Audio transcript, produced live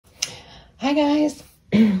Hi guys,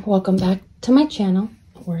 welcome back to my channel.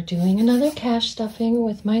 We're doing another cash stuffing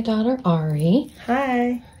with my daughter Ari.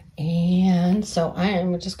 Hi. And so I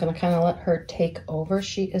am just going to kind of let her take over.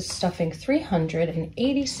 She is stuffing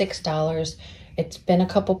 $386. It's been a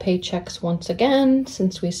couple paychecks once again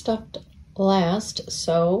since we stuffed last.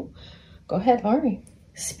 So go ahead, Ari.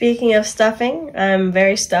 Speaking of stuffing, I'm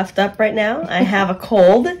very stuffed up right now. I have a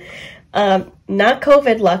cold. Not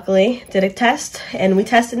COVID, luckily. Did a test, and we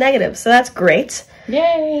tested negative, so that's great.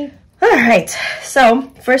 Yay! All right, so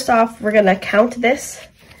first off, we're going to count this.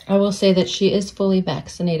 I will say that she is fully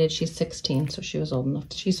vaccinated. She's 16, so she was old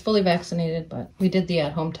enough. She's fully vaccinated, but we did the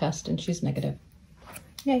at-home test, and she's negative.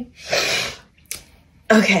 Yay.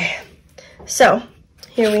 Okay, so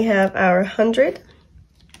here we have our 100.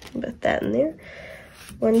 Put that in there.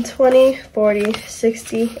 120, 40,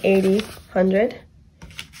 60, 80, 100.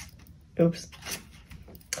 Oops.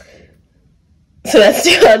 So that's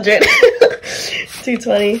 200.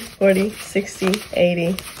 220, 40, 60,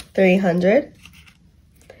 80, 300.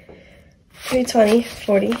 320,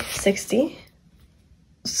 40, 60.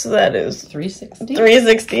 So that is 360.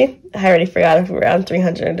 360. I already forgot if we were on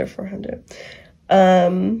 300 or 400.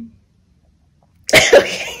 Okay.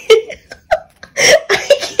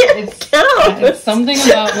 It's something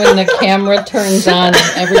about when the camera turns on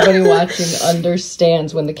and everybody watching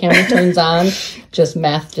understands. When the camera turns on, just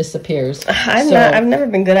math disappears. I've never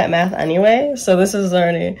been good at math anyway, so this is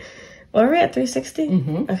already, what are we at, 360?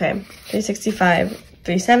 Mm-hmm. Okay, 365,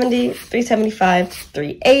 370, 375,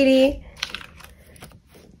 380,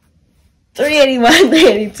 381,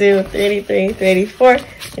 382, 383, 384,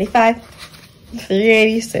 385,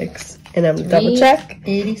 386. And I'm double check.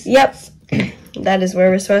 86. Yep, that is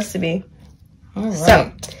where we're supposed to be. All right. So,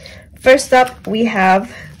 first up, we have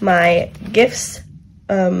my gifts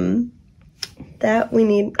that we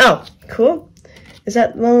need. Oh, cool. Is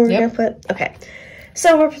that the one we're going to put? Okay.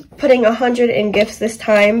 So, we're putting 100 in gifts this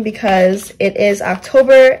time because it is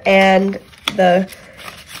October and the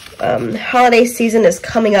holiday season is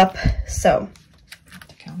coming up. So,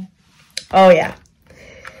 oh, yeah.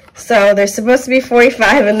 So, there's supposed to be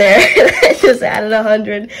 45 in there. I just added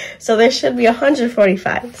 100. So, there should be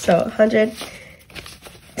 145. So,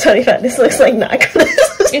 125. This looks like not good.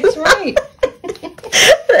 It's right.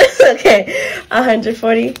 Okay.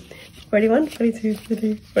 140, 41, 42,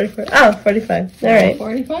 43, 44. Oh, 45. All right.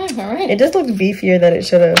 45. All right. It just looked beefier than it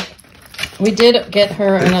should have. We did get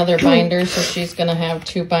her another binder, so she's going to have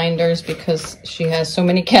 2 binders because she has so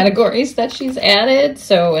many categories that she's added.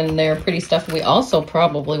 So, and they're pretty stuff. We also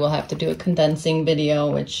probably will have to do a condensing video,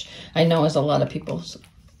 which I know is a lot of people's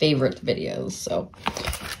favorite videos. So,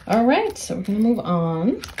 all right. So we're going to move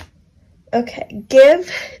on. Okay.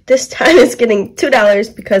 Give this time is getting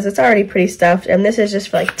 $2 because it's already pretty stuffed. And this is just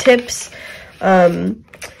for like tips.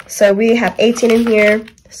 So we have 18 in here.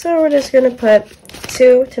 So we're just going to put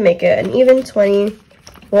 2 to make it an even 20.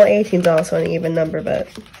 Well, 18 is also an even number, but...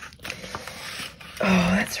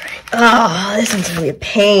 Oh, that's right. Oh, this one's going to be a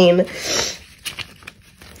pain.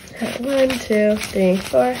 1, 2, 3,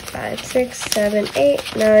 4, 5, 6, 7,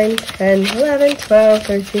 8, 9, 10, 11, 12,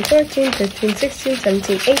 13, 14, 15, 16,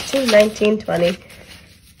 17, 18, 19, 20.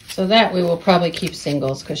 So that we will probably keep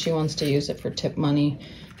singles because she wants to use it for tip money.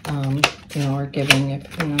 You know, or giving if,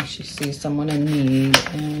 you know, she sees someone in need,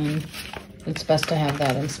 and it's best to have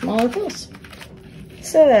that in smaller bills.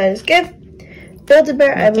 So that is good.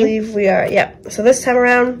 Build-A-Bear, I believe we are, yeah. So this time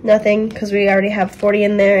around, nothing, because we already have 40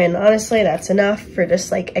 in there, and honestly, that's enough for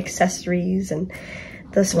just, like, accessories and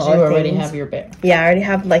the smaller things. You already have your bear. Yeah, I already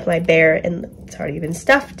have, like, my bear, and it's already been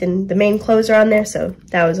stuffed, and the main clothes are on there, so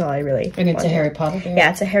that was all I really And it's wanted. a Harry Potter bear? Yeah,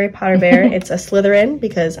 it's a Harry Potter bear. It's a Slytherin,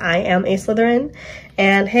 because I am a Slytherin,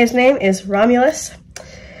 and his name is Romulus.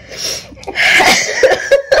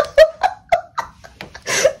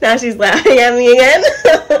 Now she's laughing at me again.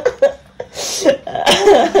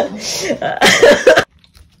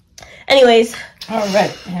 Anyways. All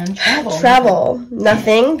right, and travel. Travel.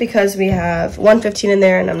 Nothing, because we have 115 in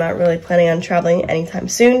there, and I'm not really planning on traveling anytime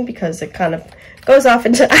soon because it kind of goes off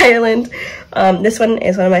into Ireland. This one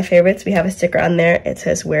is one of my favorites. We have a sticker on there. It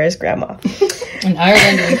says, "Where is Grandma?" In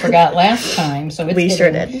Ireland, we forgot last time, so it's we sure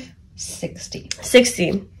did. 60.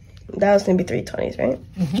 60. That was going to be 320s, right?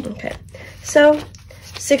 Mm-hmm. Okay. So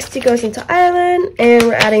 60 goes into Ireland, and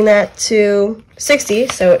we're adding that to 60,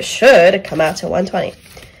 so it should come out to 120.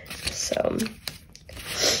 So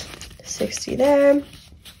 60 there,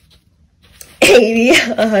 80,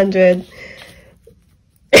 100,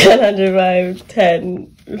 105,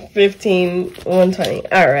 10, 15,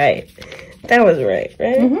 120. All right. That was right?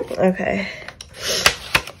 Mm-hmm. Okay.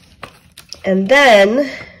 And then,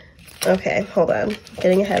 okay, hold on.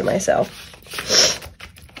 Getting ahead of myself.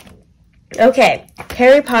 Okay,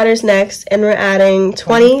 Harry Potter's next, and we're adding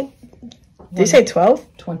 20. Did you say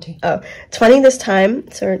 12? 20. Oh, 20 this time.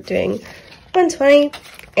 So we're doing 120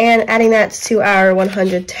 and adding that to our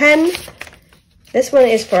 110. This one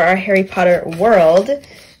is for our Harry Potter world,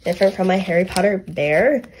 different from my Harry Potter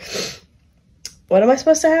bear. What am I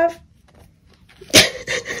supposed to have?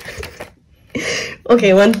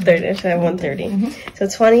 Okay, 130. I should have 130. So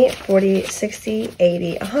 20, 40, 60,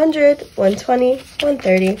 80, 100, 120,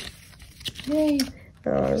 130. Yay.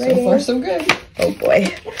 Alrighty. So far, so good. Oh boy.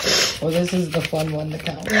 Well, this is the fun one to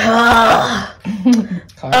count. Oh,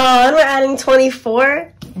 and we're adding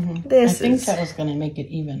 24. I think that was going to make it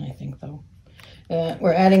even, I think, though.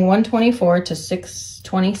 We're adding 124 to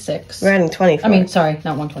 626. We're adding 24. I mean, sorry,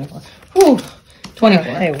 not 124. Whew,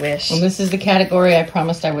 24. Oh, I wish. Well, this is the category I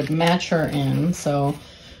promised I would match her in, so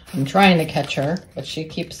I'm trying to catch her, but she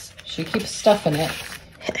keeps stuffing it.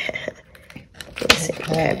 Let's see.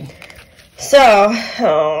 Okay. So,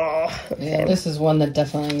 okay. Yeah, this is one that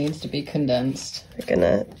definitely needs to be condensed. We're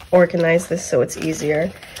gonna organize this so it's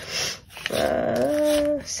easier.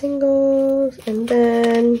 Singles, and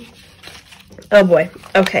then, oh boy.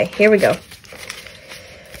 Okay, here we go.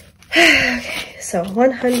 Okay, so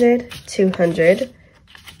 100, 200,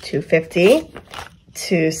 250,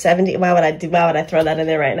 270. Why would I throw that in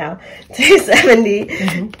there right now? 270,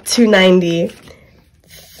 290,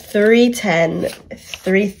 310,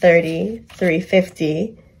 330,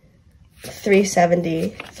 350, 370,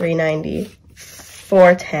 390,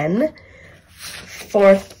 410,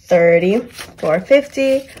 430,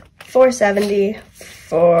 450, 470,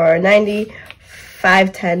 490,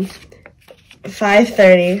 510,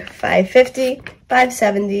 530, 550,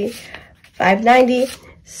 570, 590,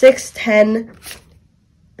 610,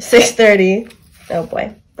 630. Oh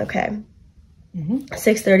boy. Okay.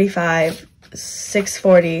 635,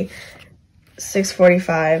 640,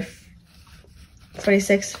 645,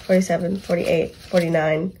 46, 47, 48,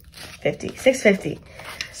 49, 50, 650.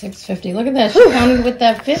 650. Look at that. She counted with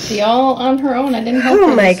that 50 all on her own. I didn't help her.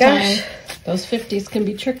 Oh my gosh. Time. Those 50s can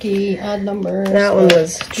be tricky, odd numbers. That one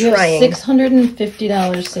was trying. You have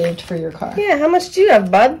 $650 saved for your car. Yeah, how much do you have,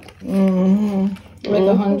 bud? Like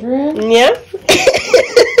 100? Yeah.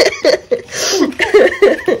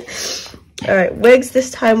 All right, wigs this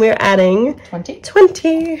time we're adding 20.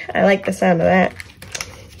 20. I like the sound of that.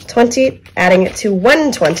 20, adding it to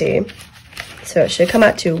 120. So it should come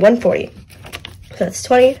out to 140. So that's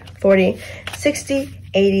 20, 40, 60,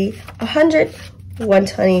 80, 100,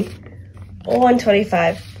 120,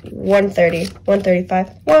 125, 130, 135,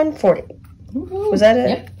 140. Was that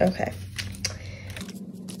it? Yep. Okay.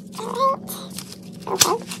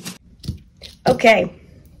 Okay.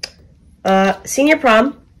 Senior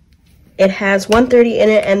prom. It has 130 in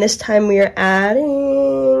it, and this time we are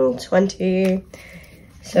adding 20.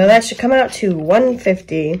 So that should come out to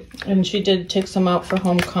 150. And she did take some out for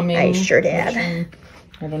homecoming. I sure did.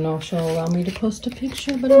 I don't know if she'll allow me to post a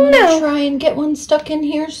picture, but I'm going to try and get one stuck in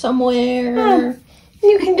here somewhere. Oh,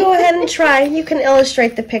 you can go ahead and try. You can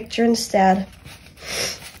illustrate the picture instead.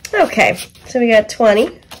 Okay, so we got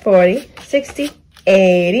 20, 40, 60,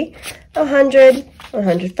 80, 100,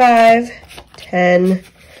 105, 10,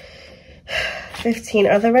 15.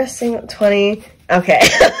 Are the rest single? 20. Okay.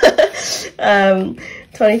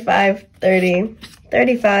 25, 30,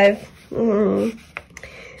 35,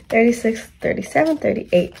 36, 37,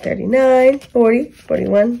 38, 39, 40,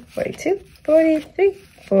 41, 42, 43,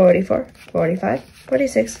 44, 45,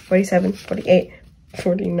 46, 47, 48,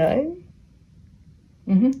 49.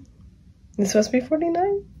 It's supposed to be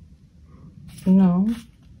 49? No.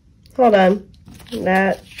 Hold on.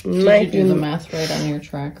 That might Did you do the math right on your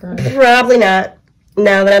tracker? Probably not.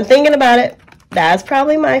 Now that I'm thinking about it, that's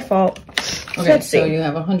probably my fault. Okay, so you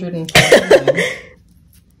have 149.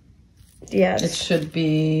 Yes. It should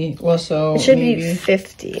be, well, so it should be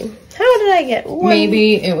 50. How did I get one?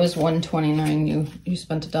 Maybe it was 129. You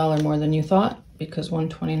spent $1 more than you thought, because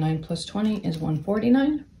 129 plus 20 is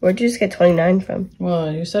 149. Where'd you just get 29 from?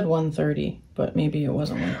 Well, you said 130, but maybe it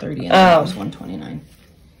wasn't 130 and it was 129.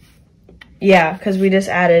 Yeah, because we just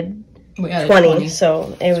added 20,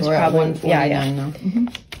 so it was probably, yeah. Now.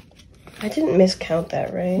 I didn't miscount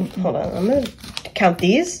that, right? Hold on, I'm going to count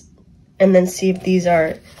these and then see if these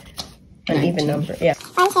are an even number. Yeah.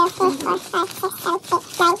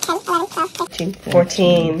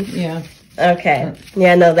 14. Yeah. Okay.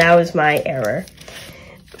 Yeah, no, that was my error.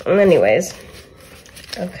 Anyways.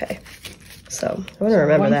 Okay. So, I want to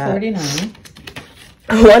remember 149.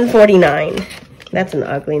 that. 149. That's an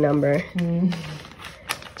ugly number.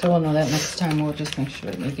 So we'll know that next time. We'll just make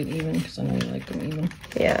sure to make it even, because I know you like them even.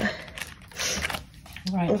 Yeah.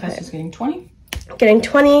 All right, Okay. Cassie's getting 20. Getting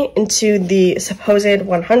 20 into the supposed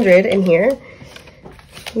 100 in here.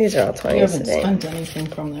 These are all 20s. You haven't spent anything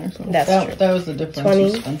from there. So That's true. That was the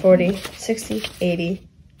difference. 20, 40, 60, 80,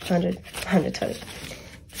 100, 120.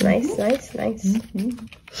 Nice, nice, nice.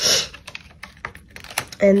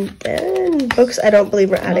 And then books, I don't believe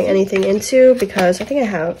we're adding anything into because I think I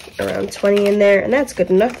have around 20 in there, and that's good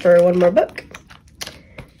enough for one more book.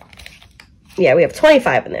 Yeah, we have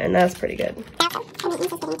 25 in there, and that's pretty good.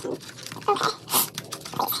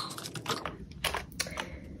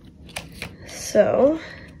 So,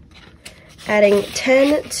 adding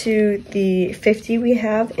 10 to the 50 we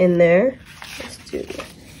have in there. Let's do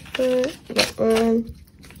that one.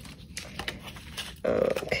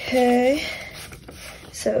 Okay.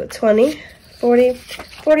 So 20, 40,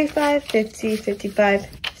 45, 50, 55,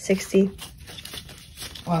 60.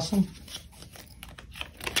 Awesome.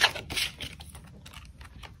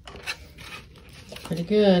 Pretty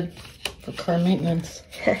good for car maintenance.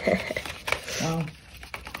 Wow.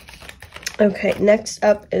 Okay, next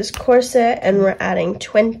up is corset, and we're adding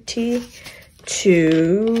 20 to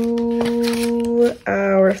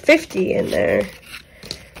our 50 in there.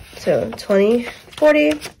 So 20,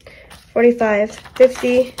 40, 45,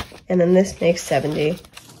 50, and then this makes 70.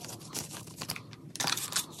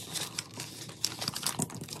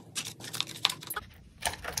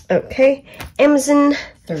 Okay, Amazon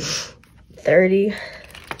 30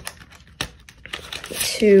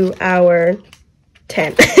 to our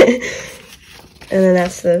 10. And then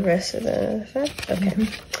that's the rest of the 5. Okay.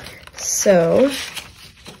 So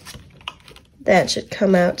that should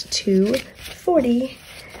come out to 40.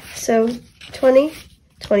 So 20,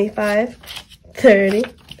 25, 30,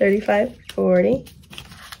 35, 40.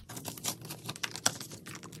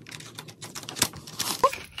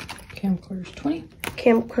 Camcorder's 20.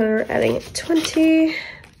 Camcorder adding 20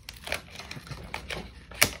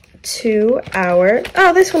 to our,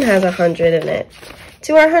 oh, this one has 100 in it.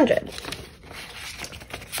 To our 100.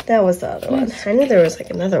 That was the other one. I knew there was like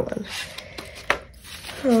another one.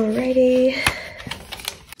 Alrighty.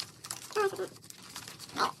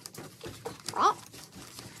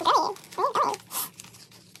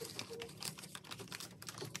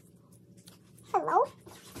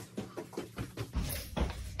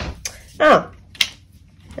 Oh.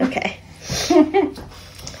 Okay.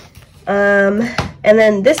 And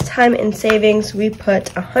then this time in savings, we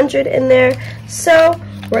put 100 in there. So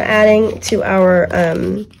we're adding to our,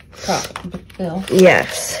 top bill.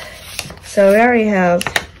 yes. So we already have,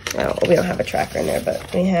 well, we don't have a tracker in there,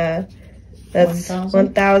 but we have, that's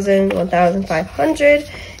 1,000, 1,500,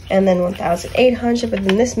 and then 1,800, but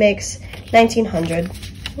then this makes 1,900.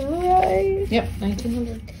 Right. Yep,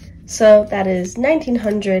 1,900. So that is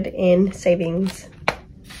 1,900 in savings.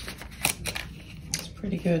 It's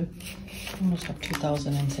pretty good. Almost have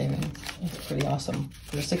 2,000 in savings. That's pretty awesome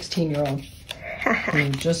for a 16-year-old who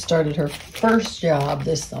just started her first job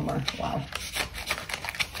this summer. Wow.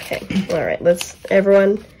 Okay, all right, let's,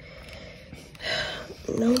 everyone,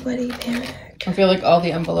 nobody panic. I feel like all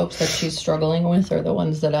the envelopes that she's struggling with are the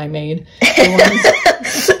ones that I made. The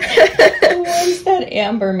ones that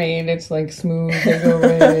Amber made, it's like smooth, they go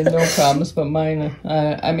right in, no problems, but mine,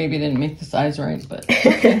 I maybe didn't make the size right, but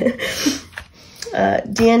okay.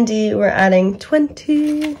 D&D, we're adding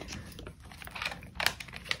 20.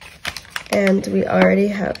 And we already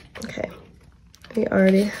have, okay, we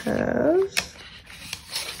already have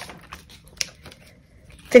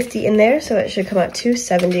 50 in there, so it should come out to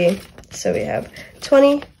 70. So we have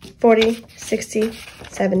 20, 40, 60,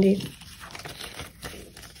 70.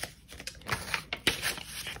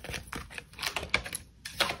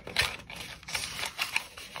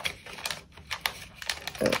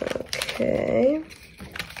 Okay.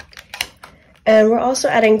 And we're also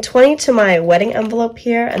adding 20 to my wedding envelope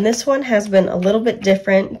here, and this one has been a little bit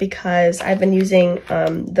different because I've been using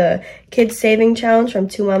the Kids Saving Challenge from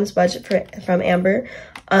Two Moms Budget from Amber,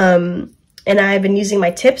 and I've been using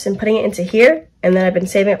my tips and putting it into here, and then I've been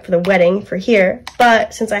saving up for the wedding for here,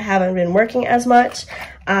 but since I haven't been working as much,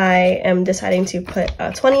 I am deciding to put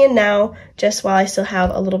 20 in now, just while I still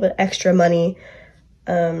have a little bit extra money,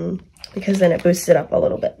 because then it boosts it up a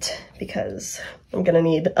little bit, because I'm gonna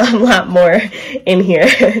need a lot more in here.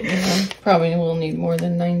 Yeah, probably will need more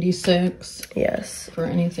than 96. Yes. For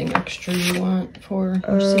anything extra you want for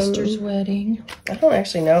your sister's wedding. I don't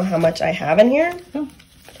actually know how much I have in here. Oh,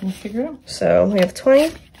 we'll figure it out. So we have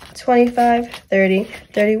 20, 25, 30,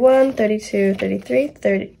 31, 32, 33,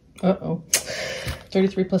 30. Uh-oh.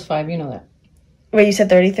 33 plus 5, you know that. Wait, you said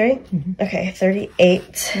 33? Mm-hmm. Okay,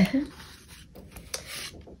 38.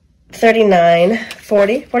 39,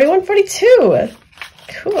 40, 41, 42.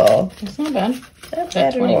 Cool. That's not bad. That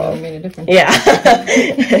 20 would have made a difference. Yeah.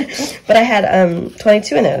 But I had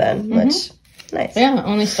 22 in there then, which nice. Yeah,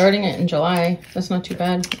 only starting it in July. That's not too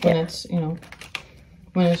bad when it's, you know,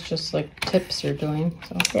 when it's just like tips you're doing.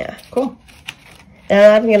 So yeah. Cool. And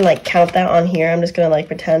I'm not even gonna like count that on here. I'm just gonna like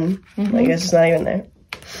pretend like it's just not even there.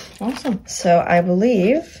 Awesome. So I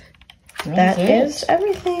believe that is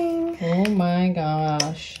everything. Oh my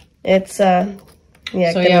gosh. It's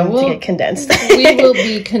yeah, so yeah, we'll get condensed. We will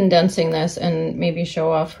be condensing this and maybe show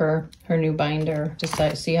off her new binder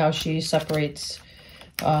to see how she separates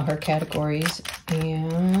her categories.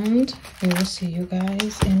 And we will see you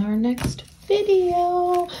guys in our next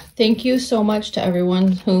video. Thank you so much to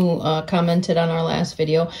everyone who commented on our last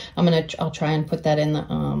video. I'll try and put that in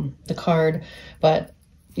the card, but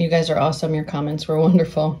you guys are awesome. Your comments were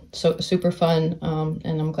wonderful. So super fun.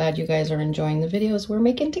 And I'm glad you guys are enjoying the videos we're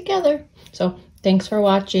making together. So thanks for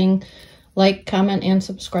watching. Like, comment, and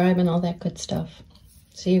subscribe and all that good stuff.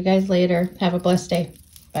 See you guys later. Have a blessed day.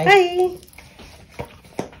 Bye. Bye.